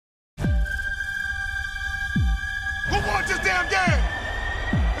this damn game.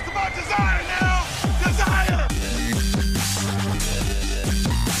 It's about desire now. Desire.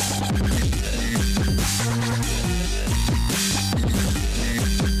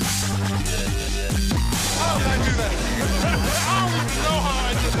 How did I do that? I don't even know how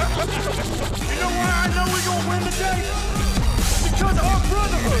I did that. You know why I know we're gonna win today? Because of our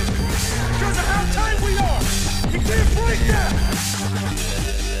brotherhood. Because of how tight we are. You can't break that.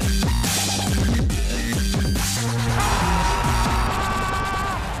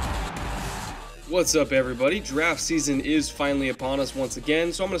 What's up, everybody? Draft season is finally upon us once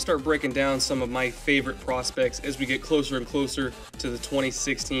again, so I'm going to start breaking down some of my favorite prospects as we get closer and closer to the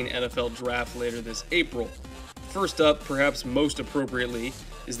 2016 NFL Draft later this April. First up, perhaps most appropriately,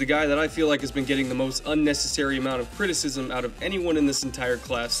 is the guy that I feel like has been getting the most unnecessary amount of criticism out of anyone in this entire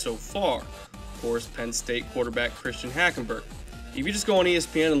class so far. Of course, Penn State quarterback Christian Hackenberg. If you just go on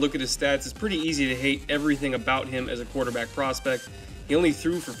ESPN and look at his stats, it's pretty easy to hate everything about him as a quarterback prospect. He only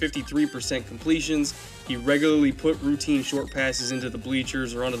threw for 53% completions, he regularly put routine short passes into the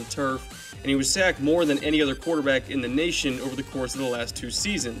bleachers or onto the turf, and he was sacked more than any other quarterback in the nation over the course of the last 2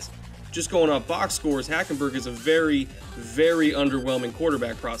 seasons. Just going off box scores, Hackenberg is a very, very underwhelming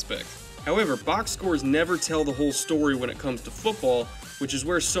quarterback prospect. However, box scores never tell the whole story when it comes to football, which is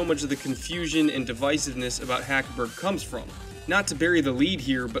where so much of the confusion and divisiveness about Hackenberg comes from. Not to bury the lead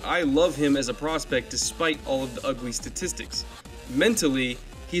here, but I love him as a prospect despite all of the ugly statistics. Mentally,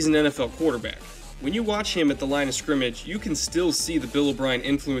 he's an NFL quarterback. When you watch him at the line of scrimmage, you can still see the Bill O'Brien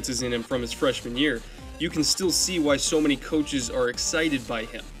influences in him from his freshman year. You can still see why so many coaches are excited by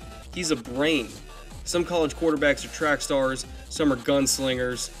him. He's a brain. Some college quarterbacks are track stars, some are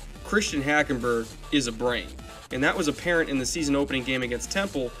gunslingers. Christian Hackenberg is a brain. And that was apparent in the season opening game against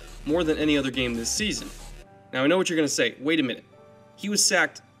Temple more than any other game this season. Now I know what you're going to say, wait a minute. He was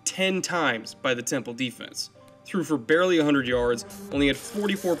sacked 10 times by the Temple defense. Threw for barely 100 yards, only had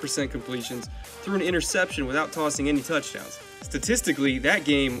 44% completions, threw an interception without tossing any touchdowns. Statistically, that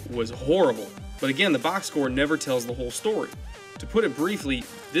game was horrible, but again, the box score never tells the whole story. To put it briefly,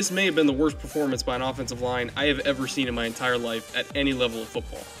 this may have been the worst performance by an offensive line I have ever seen in my entire life at any level of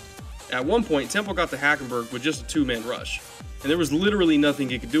football. At one point, Temple got to Hackenberg with just a 2-man rush, and there was literally nothing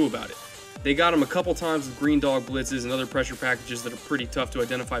he could do about it. They got him a couple times with green dog blitzes and other pressure packages that are pretty tough to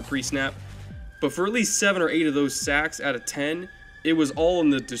identify pre-snap. But for at least 7 or 8 of those sacks out of 10, it was all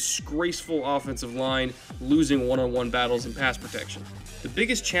in the disgraceful offensive line losing one-on-one battles in pass protection. The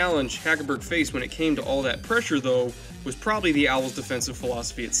biggest challenge Hackenberg faced when it came to all that pressure, though, was probably the Owls' defensive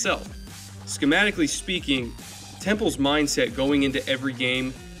philosophy itself. Schematically speaking, Temple's mindset going into every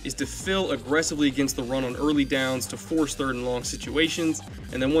game is to fill aggressively against the run on early downs to force 3rd and long situations,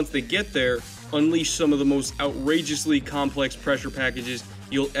 and then once they get there, unleash some of the most outrageously complex pressure packages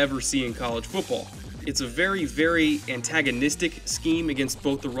you'll ever see in college football. It's a very, very antagonistic scheme against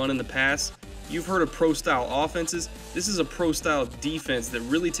both the run and the pass. You've heard of pro-style offenses. This is a pro-style defense that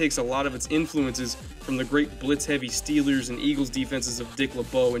really takes a lot of its influences from the great blitz-heavy Steelers and Eagles defenses of Dick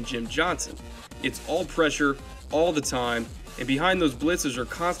LeBeau and Jim Johnson. It's all pressure, all the time, and behind those blitzes are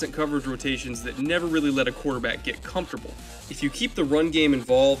constant coverage rotations that never really let a quarterback get comfortable. If you keep the run game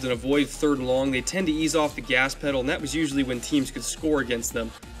involved and avoid 3rd and long, they tend to ease off the gas pedal, and that was usually when teams could score against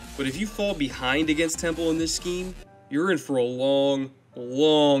them. But if you fall behind against Temple in this scheme, you're in for a long,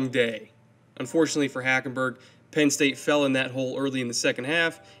 long day. Unfortunately for Hackenberg, Penn State fell in that hole early in the second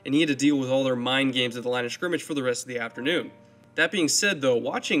half, and he had to deal with all their mind games at the line of scrimmage for the rest of the afternoon. That being said, though,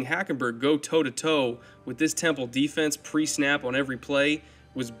 watching Hackenberg go toe-to-toe with this Temple defense pre-snap on every play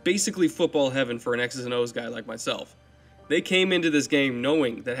was basically football heaven for an X's and O's guy like myself. They came into this game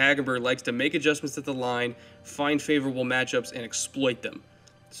knowing that Hackenberg likes to make adjustments at the line, find favorable matchups, and exploit them.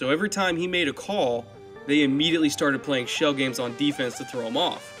 So every time he made a call, they immediately started playing shell games on defense to throw him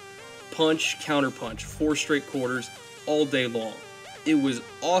off. Punch, counterpunch, 4 straight quarters, all day long. It was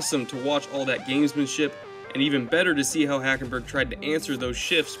awesome to watch all that gamesmanship, and even better to see how Hackenberg tried to answer those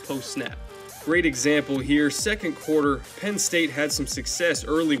shifts post-snap. Great example here, second quarter, Penn State had some success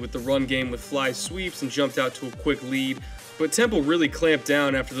early with the run game with fly sweeps and jumped out to a quick lead, but Temple really clamped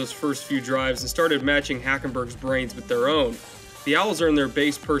down after those first few drives and started matching Hackenberg's brains with their own. The Owls are in their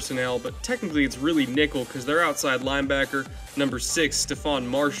base personnel, but technically it's really nickel because their outside linebacker, number 6, Stephon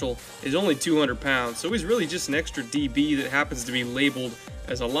Marshall, is only 200 pounds, so he's really just an extra DB that happens to be labeled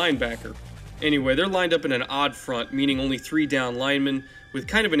as a linebacker. Anyway, they're lined up in an odd front, meaning only 3 down linemen, with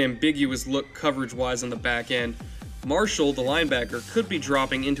kind of an ambiguous look coverage-wise on the back end. Marshall, the linebacker, could be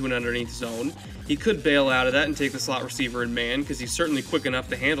dropping into an underneath zone. He could bail out of that and take the slot receiver in man, because he's certainly quick enough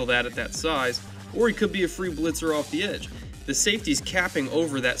to handle that at that size, or he could be a free blitzer off the edge. The safety's capping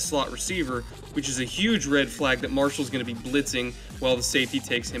over that slot receiver, which is a huge red flag that Marshall's going to be blitzing while the safety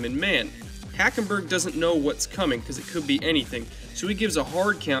takes him in man. Hackenberg doesn't know what's coming because it could be anything, so he gives a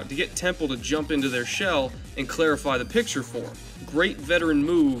hard count to get Temple to jump into their shell and clarify the picture for him. Great veteran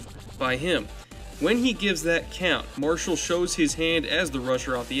move by him. When he gives that count, Marshall shows his hand as the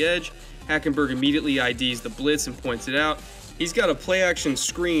rusher off the edge. Hackenberg immediately IDs the blitz and points it out. He's got a play-action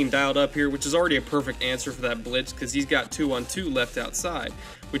screen dialed up here, which is already a perfect answer for that blitz because he's got 2-on-2 left outside,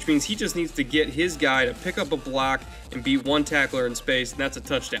 which means he just needs to get his guy to pick up a block and beat one tackler in space, and that's a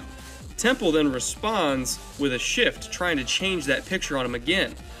touchdown. Temple then responds with a shift, trying to change that picture on him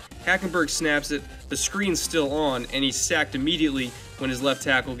again. Hackenberg snaps it, the screen's still on, and he's sacked immediately when his left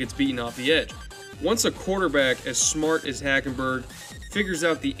tackle gets beaten off the edge. Once a quarterback as smart as Hackenberg figures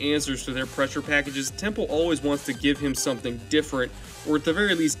out the answers to their pressure packages, Temple always wants to give him something different, or at the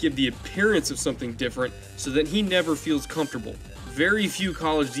very least give the appearance of something different so that he never feels comfortable. Very few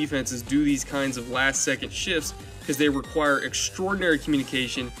college defenses do these kinds of last-second shifts because they require extraordinary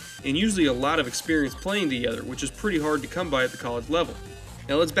communication and usually a lot of experience playing together, which is pretty hard to come by at the college level.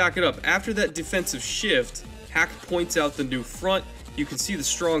 Now let's back it up. After that defensive shift, Hack points out the new front. You can see the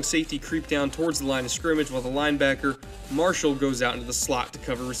strong safety creep down towards the line of scrimmage while the linebacker, Marshall, goes out into the slot to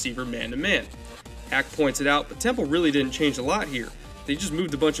cover receiver man-to-man. Hack points it out, but Temple really didn't change a lot here. They just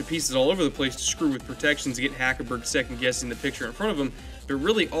moved a bunch of pieces all over the place to screw with protections to get Hackenberg second-guessing the picture in front of him, but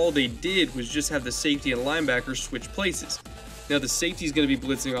really all they did was just have the safety and linebacker switch places. Now the safety's going to be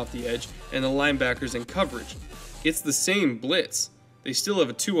blitzing off the edge, and the linebacker's in coverage. It's the same blitz. They still have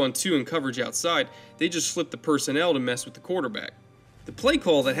a 2-on-2 in coverage outside, they just flip the personnel to mess with the quarterback. The play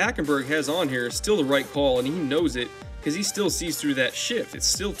call that Hackenberg has on here is still the right call, and he knows it because he still sees through that shift. It's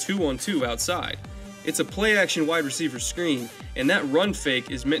still 2-on-2 outside. It's a play-action wide receiver screen, and that run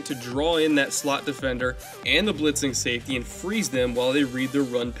fake is meant to draw in that slot defender and the blitzing safety and freeze them while they read their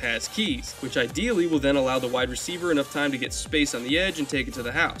run-pass keys, which ideally will then allow the wide receiver enough time to get space on the edge and take it to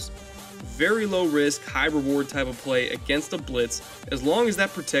the house. Very low risk, high reward type of play against a blitz as long as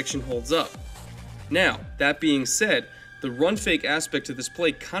that protection holds up. Now, that being said, the run fake aspect of this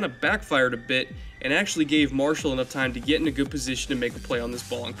play kind of backfired a bit and actually gave Marshall enough time to get in a good position to make a play on this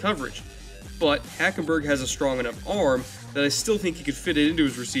ball in coverage. But Hackenberg has a strong enough arm that I still think he could fit it into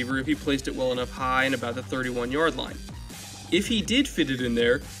his receiver if he placed it well enough high and about the 31-yard line. If he did fit it in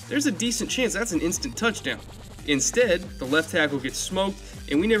there, there's a decent chance that's an instant touchdown. Instead, the left tackle gets smoked,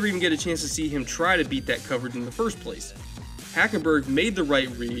 and we never even get a chance to see him try to beat that coverage in the first place. Hackenberg made the right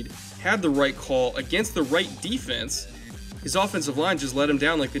read, had the right call against the right defense. His offensive line just let him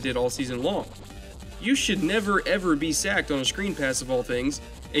down like they did all season long. You should never ever be sacked on a screen pass of all things,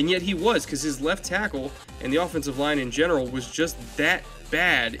 and yet he was because his left tackle and the offensive line in general was just that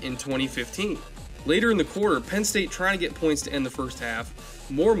bad in 2015. Later in the quarter, Penn State trying to get points to end the first half.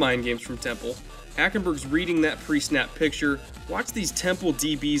 More mind games from Temple. Hackenberg's reading that pre-snap picture. Watch these Temple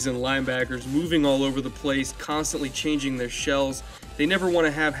DBs and linebackers moving all over the place, constantly changing their shells. They never want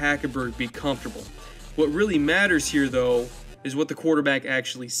to have Hackenberg be comfortable. What really matters here, though, is what the quarterback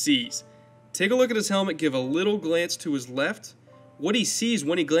actually sees. Take a look at his helmet, give a little glance to his left. What he sees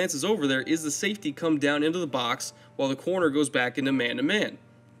when he glances over there is the safety come down into the box while the corner goes back into man-to-man.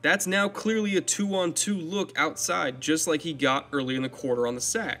 That's now clearly a 2-on-2 look outside, just like he got early in the quarter on the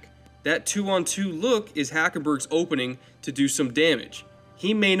sack. That 2-on-2 look is Hackenberg's opening to do some damage.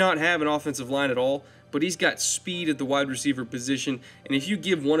 He may not have an offensive line at all, but he's got speed at the wide receiver position, and if you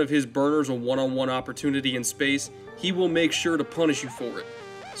give one of his burners a one-on-one opportunity in space, he will make sure to punish you for it.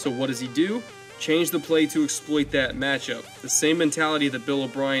 So what does he do? Change the play to exploit that matchup. The same mentality that Bill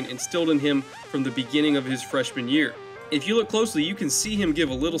O'Brien instilled in him from the beginning of his freshman year. If you look closely, you can see him give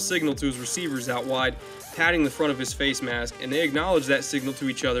a little signal to his receivers out wide, patting the front of his face mask, and they acknowledge that signal to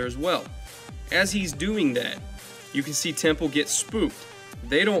each other as well. As he's doing that, you can see Temple get spooked.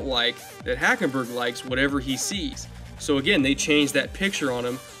 They don't like that Hackenberg likes whatever he sees. So again, they change that picture on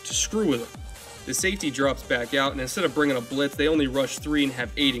him to screw with him. The safety drops back out, and instead of bringing a blitz, they only rush 3 and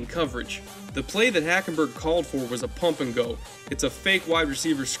have 8 in coverage. The play that Hackenberg called for was a pump and go. It's a fake wide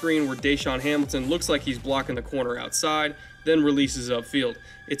receiver screen where Deshaun Hamilton looks like he's blocking the corner outside, then releases upfield.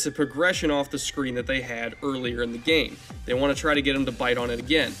 It's a progression off the screen that they had earlier in the game. They want to try to get him to bite on it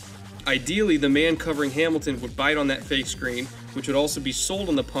again. Ideally, the man covering Hamilton would bite on that fake screen, which would also be sold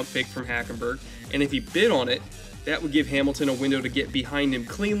on the pump fake from Hackenberg, and if he bit on it, that would give Hamilton a window to get behind him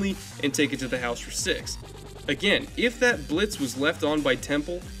cleanly and take it to the house for 6. Again, if that blitz was left on by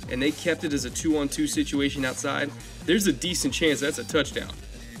Temple and they kept it as a 2-on-2 situation outside, there's a decent chance that's a touchdown.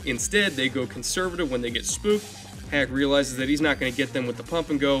 Instead, they go conservative when they get spooked. Hack realizes that he's not going to get them with the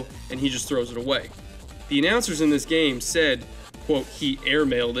pump and go, and he just throws it away. The announcers in this game said, quote, he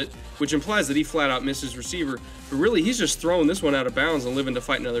airmailed it, which implies that he flat out missed his receiver, but really he's just throwing this one out of bounds and living to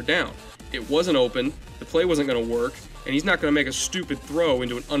fight another down. It wasn't open, the play wasn't going to work, and he's not going to make a stupid throw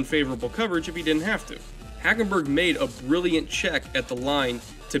into an unfavorable coverage if he didn't have to. Hackenberg made a brilliant check at the line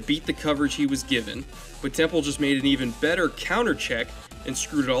to beat the coverage he was given, but Temple just made an even better counter check and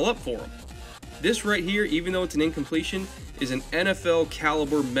screwed it all up for him. This right here, even though it's an incompletion, is an NFL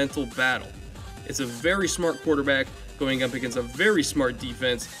caliber mental battle. It's a very smart quarterback going up against a very smart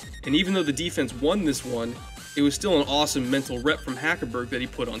defense, and even though the defense won this one, it was still an awesome mental rep from Hackenberg that he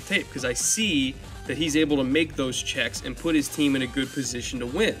put on tape, because I see that he's able to make those checks and put his team in a good position to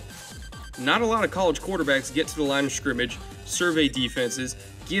win. Not a lot of college quarterbacks get to the line of scrimmage, survey defenses,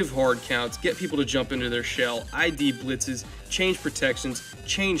 give hard counts, get people to jump into their shell, ID blitzes, change protections,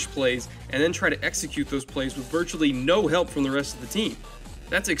 change plays, and then try to execute those plays with virtually no help from the rest of the team.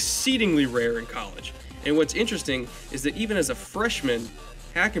 That's exceedingly rare in college. And what's interesting is that even as a freshman,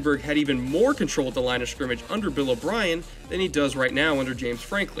 Hackenberg had even more control at the line of scrimmage under Bill O'Brien than he does right now under James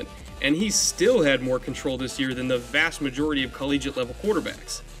Franklin. And he still had more control this year than the vast majority of collegiate level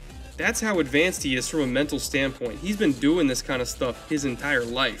quarterbacks. That's how advanced he is from a mental standpoint. He's been doing this kind of stuff his entire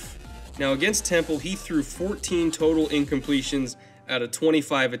life. Now against Temple, he threw 14 total incompletions out of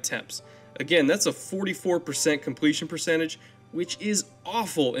 25 attempts. Again, that's a 44% completion percentage, which is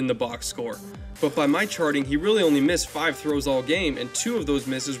awful in the box score. But by my charting, he really only missed 5 throws all game, and 2 of those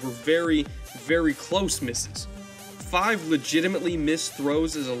misses were very, very close misses. 5 legitimately missed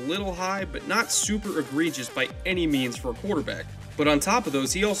throws is a little high, but not super egregious by any means for a quarterback. But on top of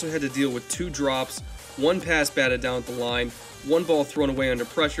those, he also had to deal with 2 drops, 1 pass batted down at the line, 1 ball thrown away under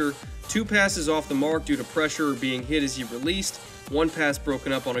pressure, 2 passes off the mark due to pressure or being hit as he released, 1 pass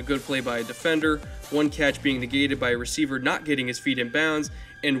broken up on a good play by a defender, 1 catch being negated by a receiver not getting his feet in bounds,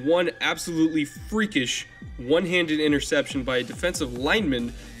 and 1 absolutely freakish one-handed interception by a defensive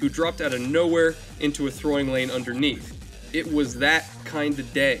lineman who dropped out of nowhere into a throwing lane underneath. It was that kind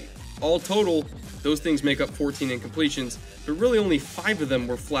of day. All total, those things make up 14 incompletions, but really only 5 of them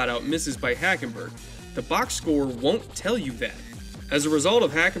were flat-out misses by Hackenberg. The box score won't tell you that. As a result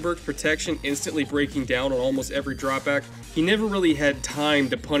of Hackenberg's protection instantly breaking down on almost every dropback, he never really had time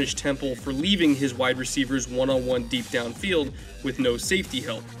to punish Temple for leaving his wide receivers one-on-one deep downfield with no safety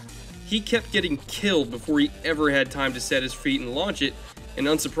help. He kept getting killed before he ever had time to set his feet and launch it, and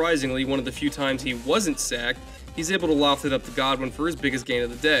unsurprisingly, one of the few times he wasn't sacked, he's able to loft it up to Godwin for his biggest gain of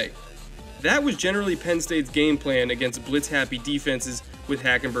the day. That was generally Penn State's game plan against blitz-happy defenses with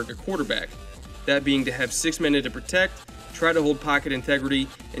Hackenberg at quarterback. That being to have 6 men in to protect, try to hold pocket integrity,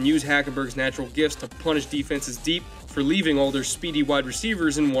 and use Hackenberg's natural gifts to punish defenses deep for leaving all their speedy wide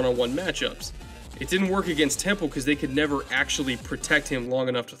receivers in one-on-one matchups. It didn't work against Temple because they could never actually protect him long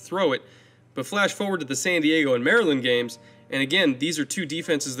enough to throw it, but flash forward to the San Diego and Maryland games, and again, these are 2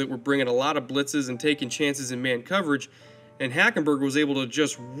 defenses that were bringing a lot of blitzes and taking chances in man coverage, and Hackenberg was able to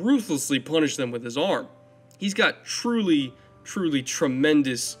just ruthlessly punish them with his arm. He's got truly, truly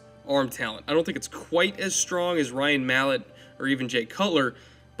tremendous arm talent. I don't think it's quite as strong as Ryan Mallett or even Jay Cutler,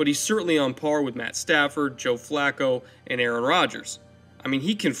 but he's certainly on par with Matt Stafford, Joe Flacco, and Aaron Rodgers. I mean,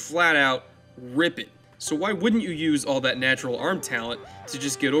 he can flat out rip it. So why wouldn't you use all that natural arm talent to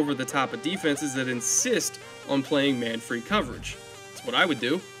just get over the top of defenses that insist on playing man-free coverage? That's what I would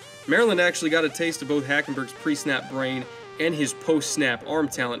do. Maryland actually got a taste of both Hackenberg's pre-snap brain and his post-snap arm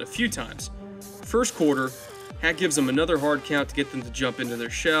talent a few times. First quarter, Hack gives them another hard count to get them to jump into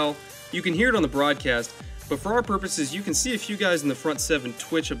their shell. You can hear it on the broadcast, but for our purposes, you can see a few guys in the front 7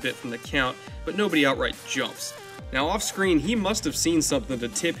 twitch a bit from the count, but nobody outright jumps. Now off screen, he must have seen something to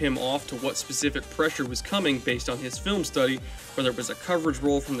tip him off to what specific pressure was coming based on his film study, whether it was a coverage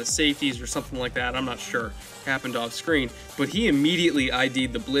roll from the safeties or something like that, I'm not sure. Happened off screen, but he immediately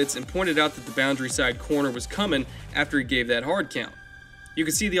ID'd the blitz and pointed out that the boundary side corner was coming after he gave that hard count. You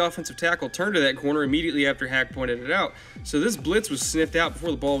could see the offensive tackle turn to that corner immediately after Hack pointed it out, so this blitz was sniffed out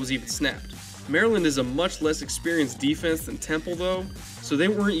before the ball was even snapped. Maryland is a much less experienced defense than Temple though, so they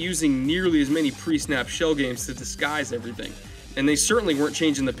weren't using nearly as many pre-snap shell games to disguise everything, and they certainly weren't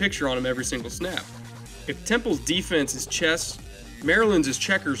changing the picture on him every single snap. If Temple's defense is chess, Maryland's is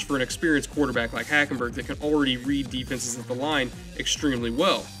checkers for an experienced quarterback like Hackenberg that can already read defenses at the line extremely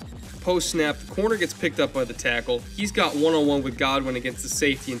well. Post-snap, the corner gets picked up by the tackle. He's got one-on-one with Godwin against the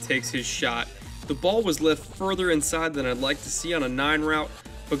safety and takes his shot. The ball was left further inside than I'd like to see on a 9 route,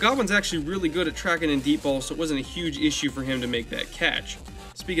 but Godwin's actually really good at tracking in deep balls, so it wasn't a huge issue for him to make that catch.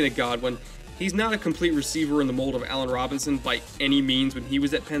 Speaking of Godwin, he's not a complete receiver in the mold of Allen Robinson by any means when he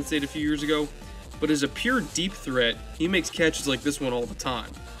was at Penn State a few years ago, but as a pure deep threat, he makes catches like this one all the time.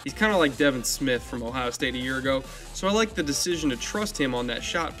 He's kind of like Devin Smith from Ohio State a year ago, so I like the decision to trust him on that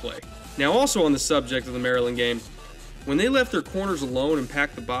shot play. Now, also on the subject of the Maryland game, when they left their corners alone and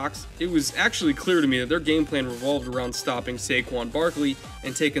packed the box, it was actually clear to me that their game plan revolved around stopping Saquon Barkley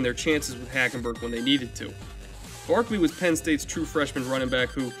and taking their chances with Hackenberg when they needed to. Barkley was Penn State's true freshman running back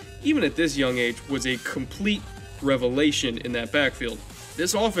who, even at this young age, was a complete revelation in that backfield.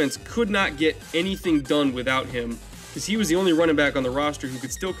 This offense could not get anything done without him because he was the only running back on the roster who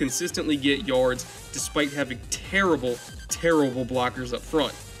could still consistently get yards despite having terrible blockers up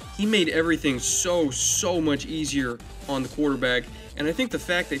front. He made everything so much easier on the quarterback, and I think the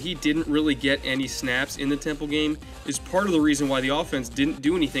fact that he didn't really get any snaps in the Temple game is part of the reason why the offense didn't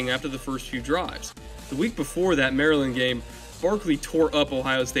do anything after the first few drives. The week before that Maryland game, Barkley tore up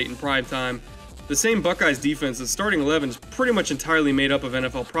Ohio State in primetime. The same Buckeyes defense, the starting 11 is pretty much entirely made up of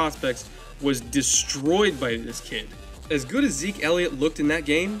NFL prospects, was destroyed by this kid. As good as Zeke Elliott looked in that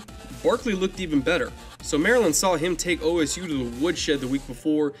game, Barkley looked even better. So Maryland saw him take OSU to the woodshed the week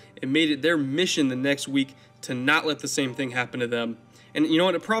before and made it their mission the next week to not let the same thing happen to them. And you know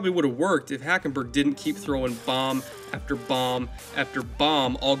what, it probably would have worked if Hackenberg didn't keep throwing bomb after bomb after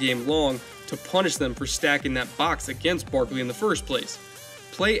bomb all game long to punish them for stacking that box against Barkley in the first place.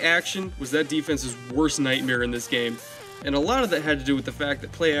 Play action was that defense's worst nightmare in this game, and a lot of that had to do with the fact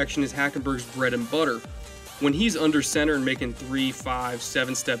that play action is Hackenberg's bread and butter. When he's under center and making 3, 5,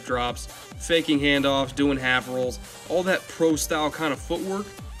 7-step drops, faking handoffs, doing half rolls, all that pro-style kind of footwork,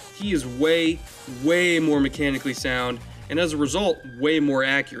 he is way more mechanically sound, and as a result, way more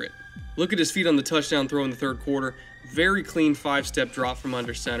accurate. Look at his feet on the touchdown throw in the third quarter. Very clean 5-step drop from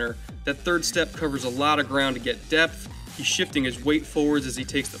under center. That third step covers a lot of ground to get depth. He's shifting his weight forwards as he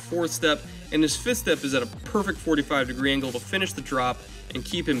takes the fourth step, and his fifth step is at a perfect 45-degree angle to finish the drop and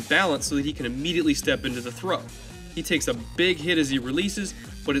keep him balanced so that he can immediately step into the throw. He takes a big hit as he releases,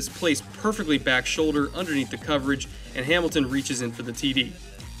 but is placed perfectly back shoulder underneath the coverage, and Hamilton reaches in for the TD.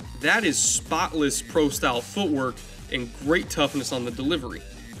 That is spotless pro-style footwork and great toughness on the delivery.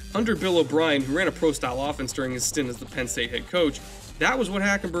 Under Bill O'Brien, who ran a pro-style offense during his stint as the Penn State head coach, that was what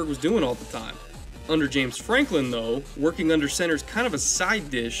Hackenberg was doing all the time. Under James Franklin, though, working under center is kind of a side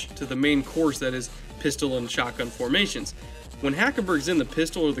dish to the main course that is pistol and shotgun formations. When Hackenberg's in the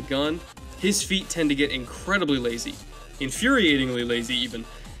pistol or the gun, his feet tend to get incredibly lazy, infuriatingly lazy even.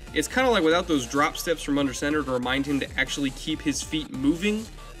 It's kind of like without those drop steps from under center to remind him to actually keep his feet moving,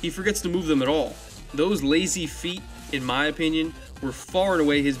 he forgets to move them at all. Those lazy feet, in my opinion, were far and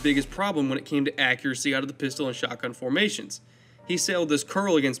away his biggest problem when it came to accuracy out of the pistol and shotgun formations. He sailed this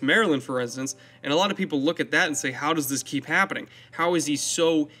curl against Maryland, for instance, and a lot of people look at that and say, how does this keep happening? How is he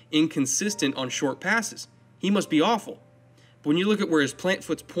so inconsistent on short passes? He must be awful. But when you look at where his plant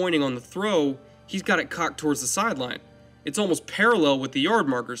foot's pointing on the throw, he's got it cocked towards the sideline. It's almost parallel with the yard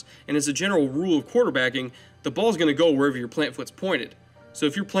markers, and as a general rule of quarterbacking, the ball's going to go wherever your plant foot's pointed. So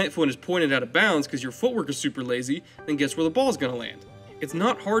if your plant foot is pointed out of bounds because your footwork is super lazy, then guess where the ball's going to land? It's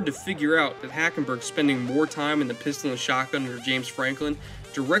not hard to figure out that Hackenberg spending more time in the pistol and shotgun under James Franklin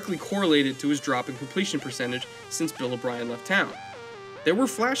directly correlated to his drop in completion percentage since Bill O'Brien left town. There were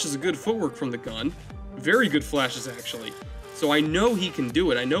flashes of good footwork from the gun, very good flashes actually, so I know he can do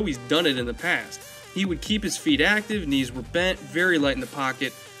it. I know he's done it in the past. He would keep his feet active, knees were bent, very light in the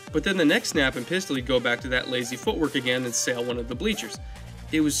pocket, but then the next snap and pistol he'd go back to that lazy footwork again and sail one of the bleachers.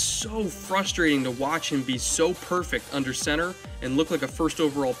 It was so frustrating to watch him be so perfect under center and look like a first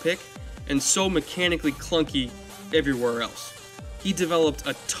overall pick, and so mechanically clunky everywhere else. He developed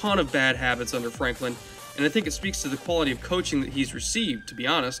a ton of bad habits under Franklin, and I think it speaks to the quality of coaching that he's received, to be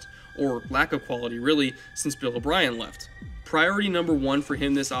honest, or lack of quality really, since Bill O'Brien left. Priority number one for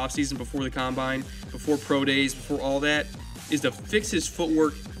him this offseason before the combine, before pro days, before all that, is to fix his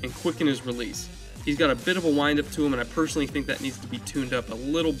footwork and quicken his release. He's got a bit of a windup to him, and I personally think that needs to be tuned up a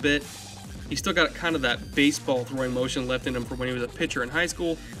little bit. He's still got kind of that baseball throwing motion left in him from when he was a pitcher in high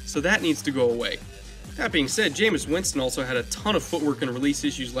school, so that needs to go away. That being said, Jameis Winston also had a ton of footwork and release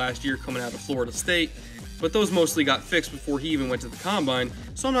issues last year coming out of Florida State, but those mostly got fixed before he even went to the combine,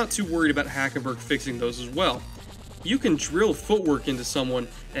 so I'm not too worried about Hackenberg fixing those as well. You can drill footwork into someone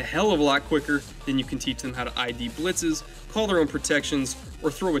a hell of a lot quicker than you can teach them how to ID blitzes, call their own protections, or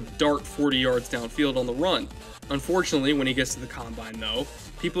throw a dart 40 yards downfield on the run. Unfortunately, when he gets to the combine though,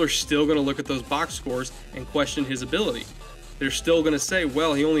 people are still going to look at those box scores and question his ability. They're still going to say,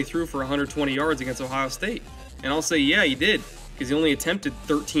 well, he only threw for 120 yards against Ohio State. And I'll say, yeah, he did, because he only attempted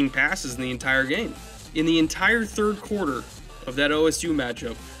 13 passes in the entire game. In the entire third quarter of that OSU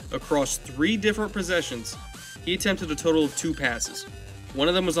matchup, across 3 different possessions, he attempted a total of 2 passes. One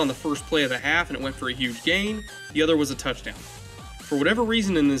of them was on the first play of the half and it went for a huge gain, the other was a touchdown. For whatever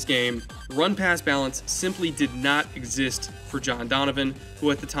reason in this game, run-pass balance simply did not exist for John Donovan,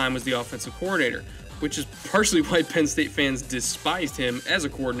 who at the time was the offensive coordinator, which is partially why Penn State fans despised him as a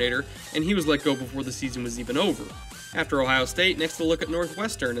coordinator, and he was let go before the season was even over. After Ohio State, next they'll look at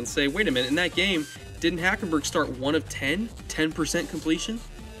Northwestern and say, wait a minute, in that game, didn't Hackenberg start 1 of 10, 10% completion?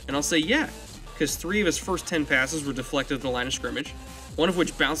 And I'll say, yeah, because 3 of his first 10 passes were deflected at the line of scrimmage, one of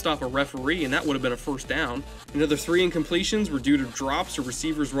which bounced off a referee, and that would have been a first down. Another 3 incompletions were due to drops or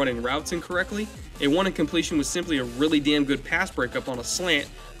receivers running routes incorrectly. A 1 incompletion was simply a really damn good pass breakup on a slant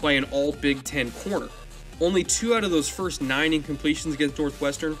by an all Big Ten corner. Only 2 out of those first 9 incompletions against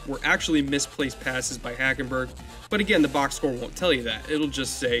Northwestern were actually misplaced passes by Hackenberg, but again, the box score won't tell you that. It'll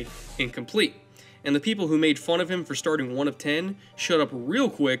just say incomplete. And the people who made fun of him for starting 1 of 10 shut up real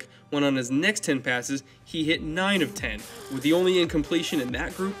quick when on his next 10 passes, he hit 9 of 10, with the only incompletion in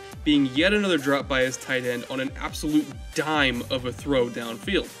that group being yet another drop by his tight end on an absolute dime of a throw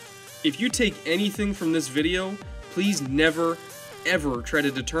downfield. If you take anything from this video, please never, ever try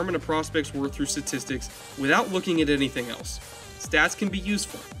to determine a prospect's worth through statistics without looking at anything else. Stats can be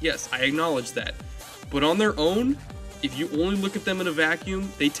useful, yes, I acknowledge that, but on their own, if you only look at them in a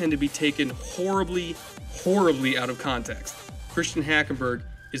vacuum, they tend to be taken horribly, horribly out of context. Christian Hackenberg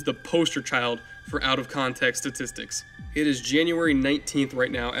is the poster child for out of context statistics. It is January 19th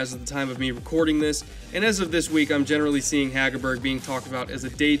right now as of the time of me recording this, and as of this week, I'm generally seeing Hackenberg being talked about as a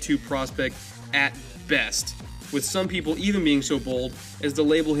day 2 prospect at best, with some people even being so bold as to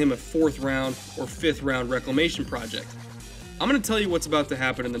label him a 4th round or 5th round reclamation project. I'm going to tell you what's about to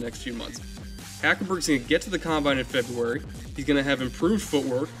happen in the next few months. Hackenberg's going to get to the combine in February, he's going to have improved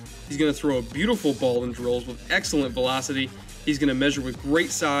footwork, he's going to throw a beautiful ball in drills with excellent velocity, he's going to measure with great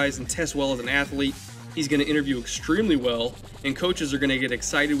size and test well as an athlete, he's going to interview extremely well, and coaches are going to get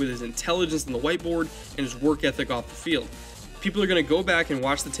excited with his intelligence on the whiteboard and his work ethic off the field. People are going to go back and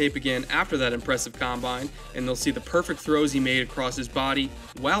watch the tape again after that impressive combine, and they'll see the perfect throws he made across his body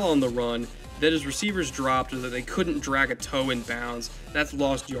while on the run, that his receivers dropped or that they couldn't drag a toe in bounds. That's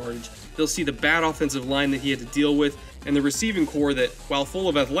lost yardage. They'll see the bad offensive line that he had to deal with, and the receiving core that, while full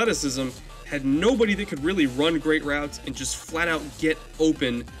of athleticism, had nobody that could really run great routes and just flat out get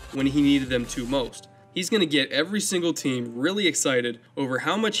open when he needed them to most. He's going to get every single team really excited over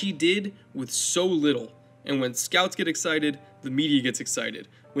how much he did with so little. And when scouts get excited, the media gets excited.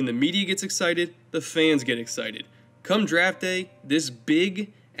 When the media gets excited, the fans get excited. Come draft day, this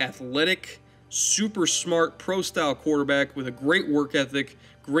big, athletic, super smart, pro-style quarterback with a great work ethic,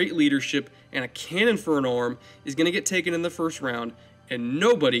 great leadership, and a cannon for an arm is going to get taken in the 1st round, and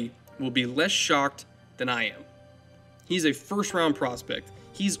nobody will be less shocked than I am. He's a 1st round prospect.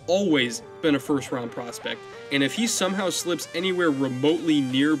 He's always been a 1st round prospect, and if he somehow slips anywhere remotely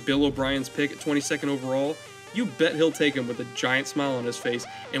near Bill O'Brien's pick at 22nd overall, you bet he'll take him with a giant smile on his face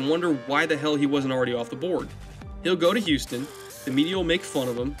and wonder why the hell he wasn't already off the board. He'll go to Houston, the media will make fun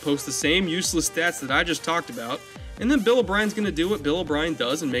of him, post the same useless stats that I just talked about, and then Bill O'Brien's going to do what Bill O'Brien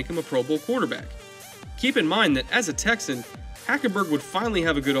does and make him a Pro Bowl quarterback. Keep in mind that as a Texan, Hackenberg would finally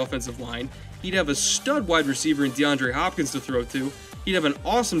have a good offensive line, he'd have a stud wide receiver in DeAndre Hopkins to throw to, he'd have an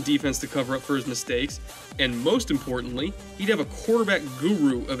awesome defense to cover up for his mistakes, and most importantly, he'd have a quarterback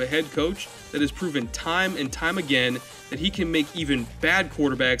guru of a head coach that has proven time and time again that he can make even bad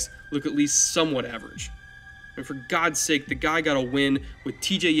quarterbacks look at least somewhat average. And for God's sake, the guy got a win with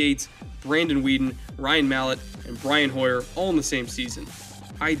TJ Yates, Brandon Weeden, Ryan Mallett, and Brian Hoyer all in the same season.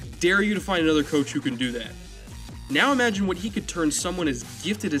 I dare you to find another coach who can do that. Now imagine what he could turn someone as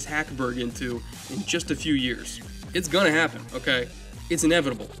gifted as Hackenberg into in just a few years. It's gonna happen, okay? It's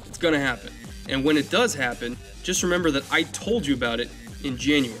inevitable. It's gonna happen. And when it does happen, just remember that I told you about it in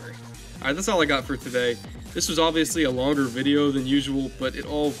January. Alright, that's all I got for today. This was obviously a longer video than usual, but it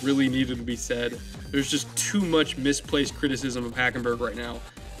all really needed to be said. There's just too much misplaced criticism of Hackenberg right now,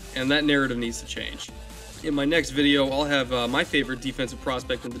 and that narrative needs to change. In my next video, I'll have my favorite defensive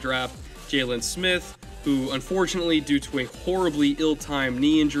prospect in the draft, Jalen Smith, who unfortunately, due to a horribly ill-timed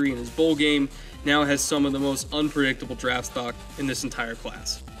knee injury in his bowl game, now has some of the most unpredictable draft stock in this entire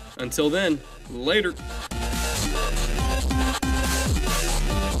class. Until then, later.